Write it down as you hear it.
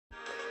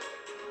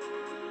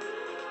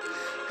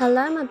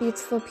Hello my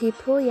beautiful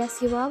people,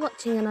 yes you are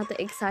watching another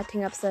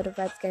exciting episode of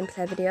Red's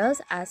gameplay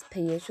videos as per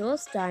usual,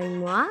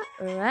 starring moi,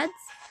 Reds.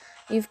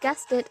 You've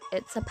guessed it,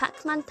 it's a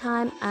Pacman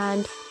time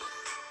and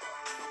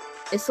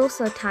it's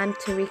also time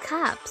to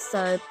recap.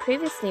 So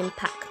previously in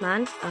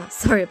Pacman,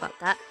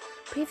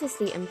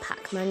 previously in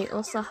Pacman you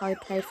also how you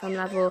played from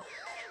level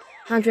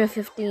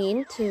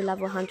 115 to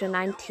level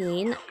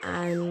 119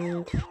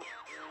 and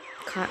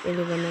can't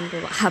really remember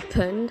what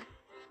happened.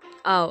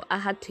 Oh, I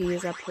had to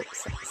use up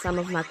some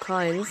of my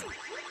coins,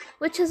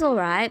 which is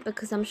alright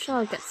because I'm sure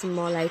I'll get some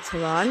more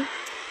later on.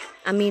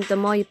 I mean, the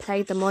more you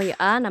play, the more you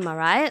earn, am I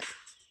right?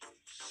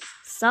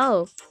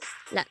 So,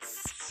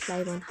 let's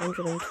play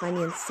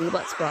 120 and see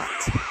what's what.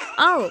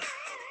 Oh!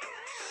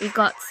 We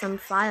got some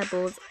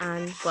fireballs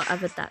and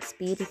whatever that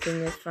speedy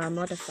thing is for our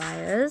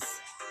modifiers.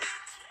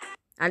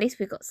 At least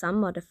we got some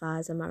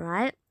modifiers, am I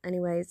right?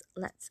 Anyways,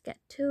 let's get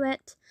to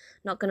it.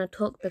 Not gonna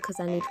talk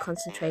because I need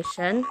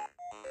concentration.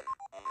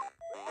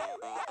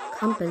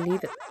 Can't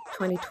believe it,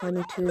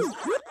 2022 is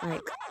like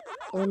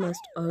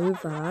almost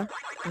over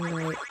and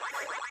like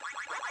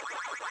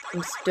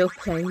I'm still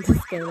playing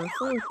this game. I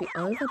thought it would be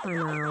over by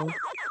now.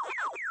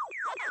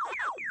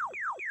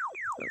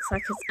 Looks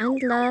like it's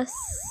endless.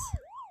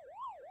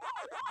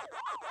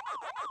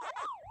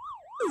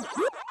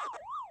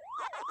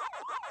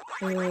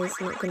 Anyways,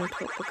 I'm not gonna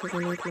talk because I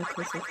need my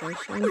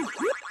concentration.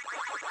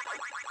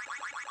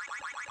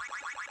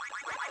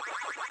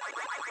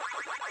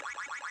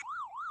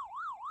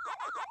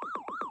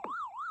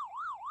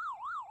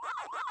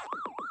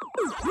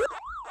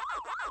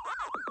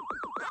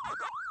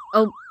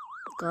 Oh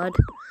god.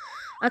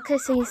 Okay,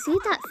 so you see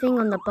that thing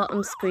on the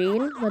bottom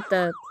screen where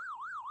the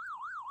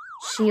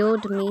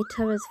shield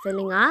meter is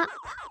filling up?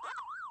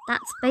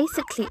 That's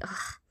basically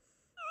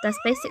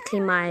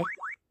my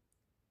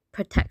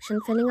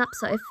protection filling up.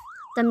 So if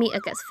the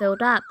meter gets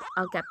filled up,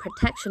 I'll get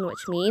protection,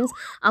 which means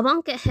I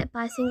won't get hit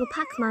by a single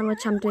Pacman,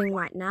 which I'm doing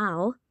right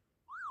now.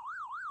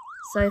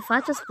 So if I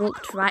just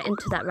walked right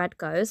into that red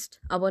ghost,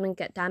 I wouldn't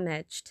get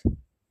damaged.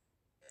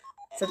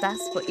 So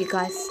that's what you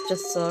guys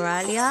just saw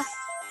earlier.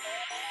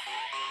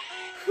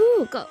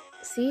 Whew,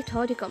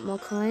 told you got more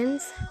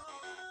coins.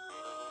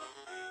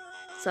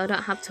 So I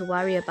don't have to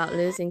worry about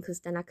losing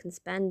because then I can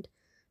spend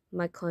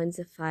my coins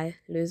if I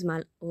lose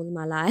all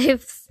my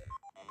lives.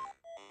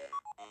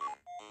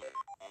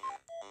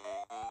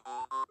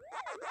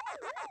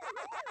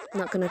 I'm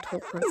not going to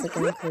talk once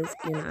again because,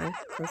 you know,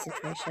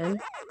 concentration.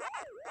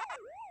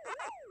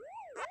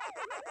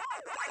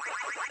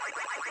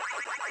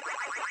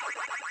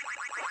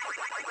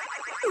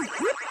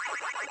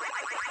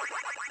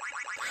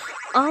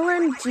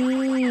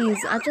 OMGs,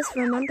 I just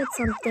remembered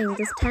something.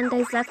 There's 10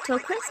 days left till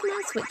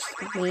Christmas,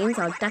 which means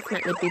I'll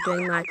definitely be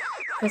doing my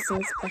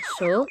Christmas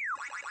special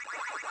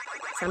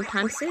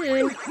sometime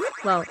soon.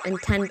 Well, in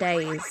 10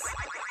 days.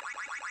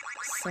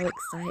 So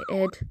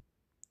excited.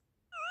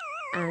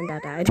 And I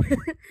died.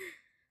 I'm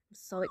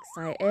so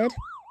excited.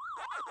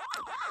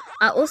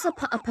 I also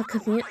put up a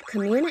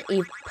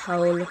community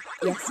poll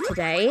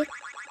yesterday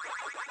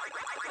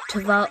to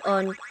vote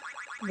on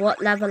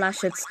what level I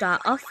should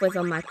start off with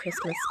on my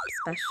Christmas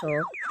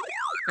special,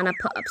 and I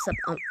put up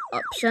some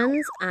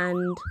options,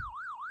 and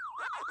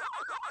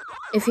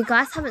if you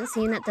guys haven't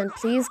seen it then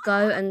please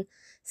go and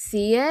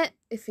see it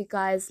if you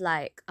guys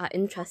like are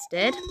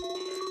interested,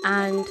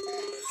 and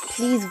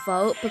please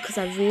vote because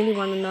I really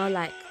want to know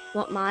like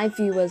what my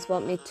viewers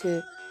want me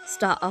to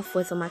start off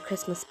with on my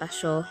Christmas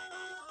special.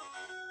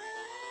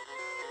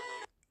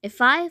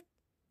 If I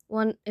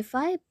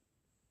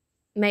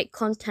make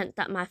content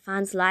that my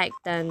fans like,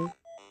 then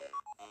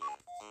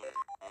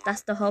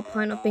that's the whole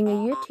point of being a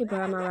YouTuber,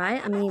 am I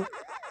right? I mean,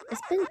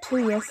 it's been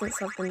 2 years since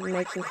I've been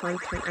making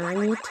content and I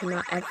need to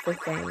know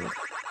everything.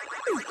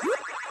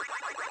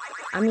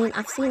 I mean,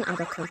 I've seen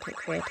other content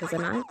creators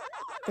and I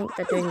think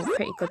they're doing a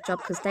pretty good job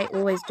because they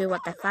always do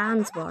what their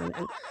fans want.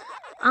 And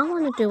I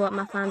want to do what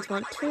my fans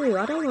want too.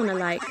 I don't want to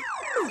like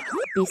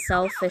be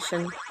selfish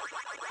and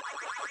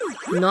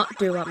not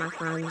do what my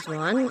fans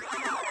want. You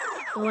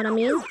know what I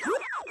mean?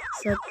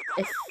 So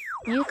if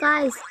you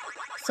guys...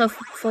 So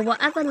for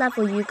whatever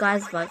level you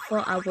guys vote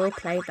for, I will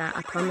play that,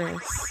 I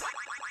promise.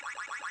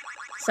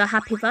 So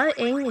happy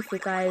voting if you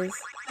guys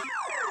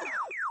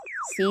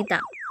see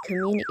that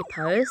community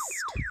post.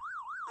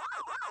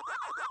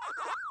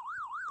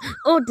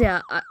 Oh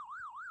dear, I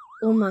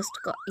almost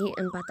got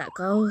eaten by that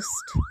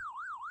ghost.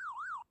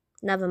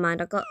 Never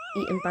mind, I got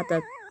eaten by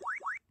the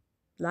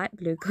light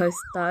blue ghost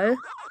though.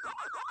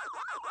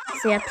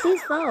 So yeah,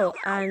 please vote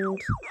and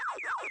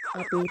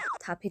I'll be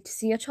happy to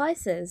see your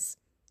choices.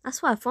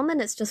 That's why 4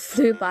 minutes just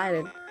flew by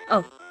and...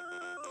 Oh,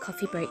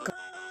 coffee break.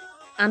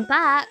 I'm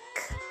back!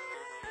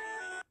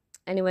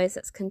 Anyways,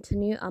 let's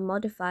continue our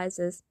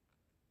modifiers'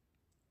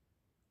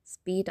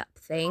 speed up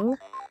thing.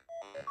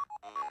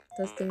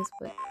 Those things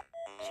which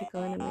you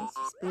go in and makes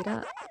you speed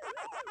up.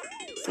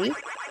 See?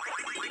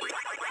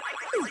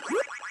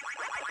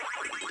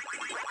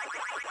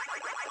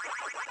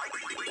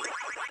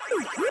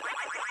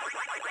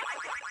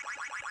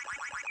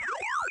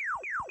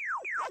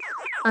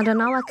 I don't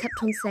know, I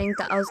kept on saying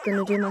that I was going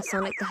to do my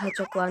Sonic the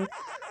Hedgehog 1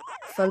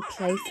 full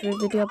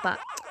playthrough video, but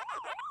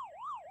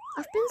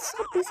I've been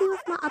so busy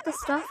with my other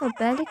stuff, I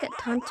barely get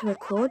time to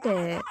record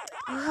it.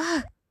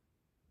 Ugh.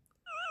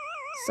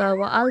 So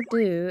what I'll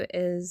do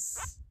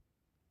is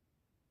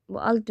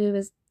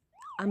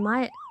I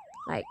might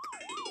like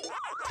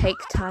take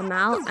time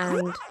out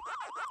and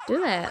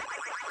do it.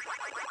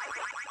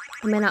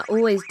 I mean, I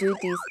always do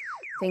these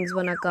things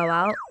when I go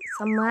out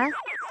somewhere.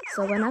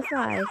 So whenever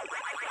I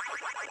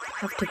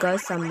have to go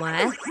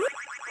somewhere,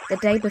 the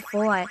day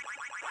before I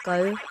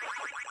go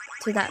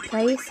to that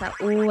place, I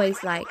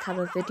always like have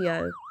a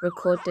video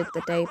recorded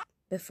the day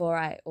before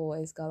I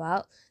always go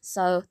out.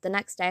 So the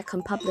next day I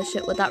can publish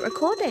it without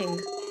recording.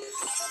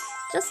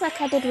 Just like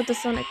I did with the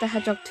Sonic the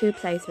Hedgehog 2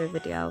 playthrough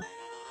video,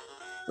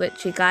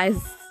 which you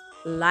guys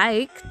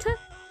liked.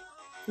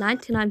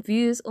 99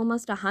 views,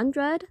 almost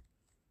 100.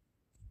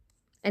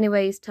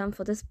 Anyways, time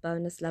for this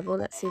bonus level.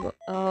 Let's see what...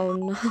 Oh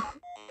no.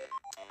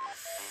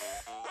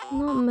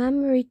 Not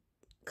memory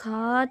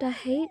card. I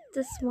hate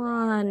this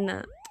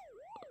one.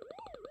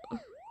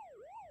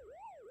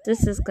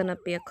 This is gonna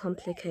be a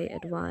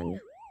complicated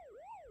one.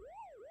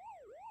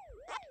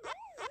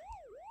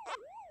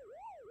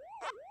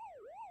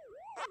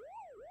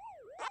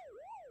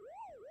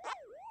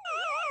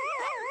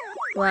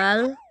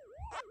 Well,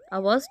 I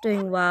was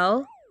doing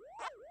well.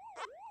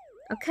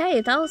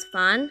 Okay, that was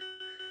fun.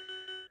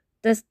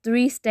 There's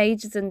 3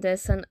 stages in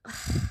this and...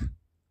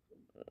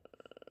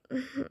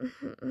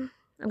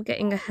 I'm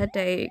getting a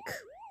headache.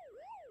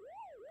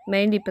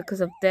 Mainly because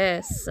of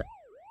this.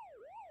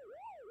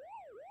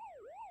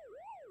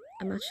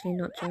 I'm actually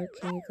not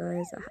joking, you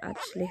guys. I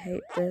actually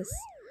hate this.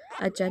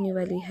 I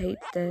genuinely hate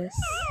this.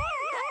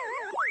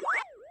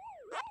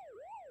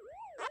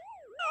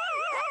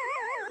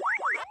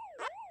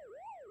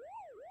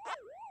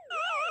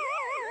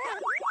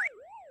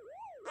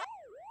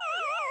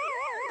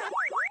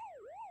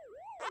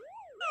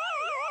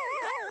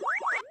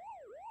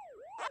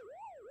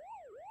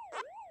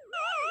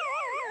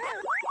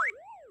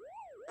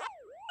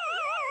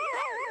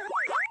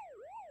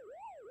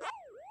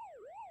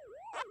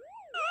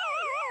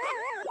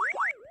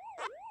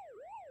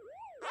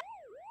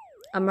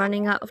 I'm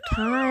running out of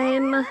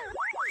time.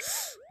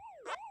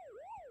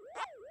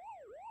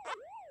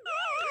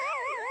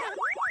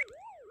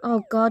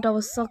 Oh god, I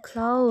was so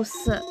close.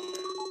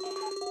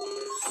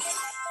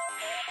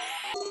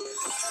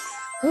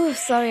 Oh,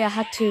 sorry, I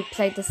had to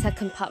play the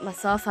second part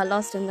myself. I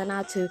lost and then I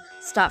had to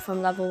start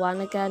from level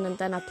 1 again, and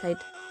then I played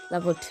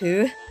level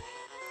 2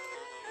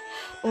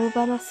 all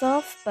by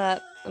myself,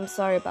 but I'm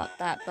sorry about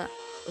that, but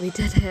we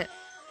did it.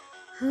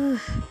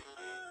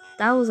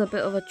 That was a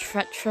bit of a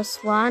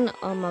treacherous one.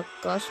 Oh my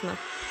gosh, my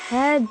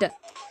head.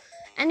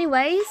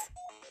 Anyways,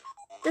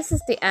 this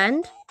is the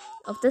end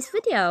of this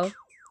video.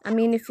 I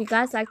mean, if you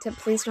guys liked it,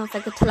 please don't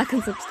forget to like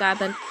and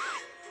subscribe, and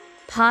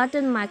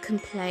pardon my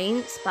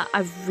complaints, but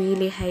I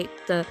really hate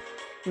the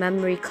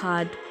memory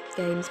card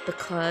games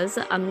because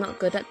I'm not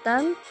good at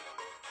them.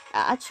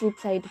 I actually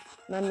played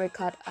memory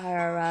card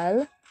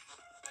IRL.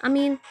 I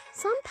mean,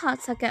 some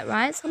parts I get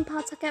right, some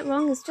parts I get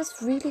wrong. It's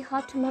just really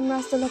hard to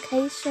memorize the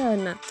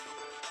location.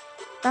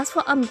 That's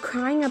what I'm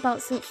crying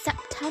about since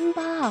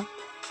September.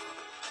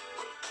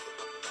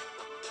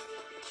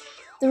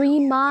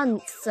 3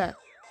 months.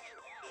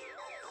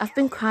 I've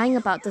been crying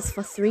about this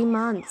for 3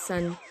 months,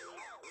 and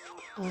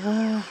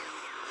I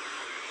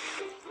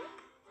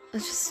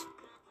just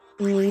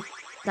need...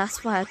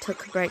 That's why I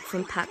took a break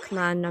from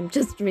Pacman. I'm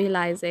just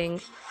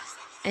realizing.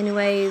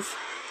 Anyways,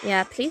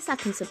 yeah, please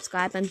like and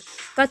subscribe, and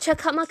go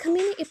check out my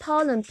community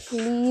poll, and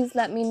please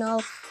let me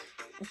know.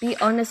 Be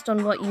honest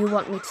on what you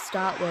want me to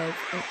start with,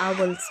 and I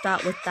will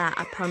start with that,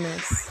 I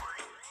promise.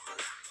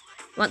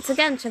 Once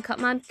again, check out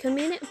my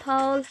community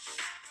poll.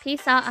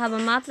 Peace out, have a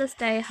marvelous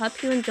day,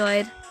 hope you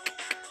enjoyed.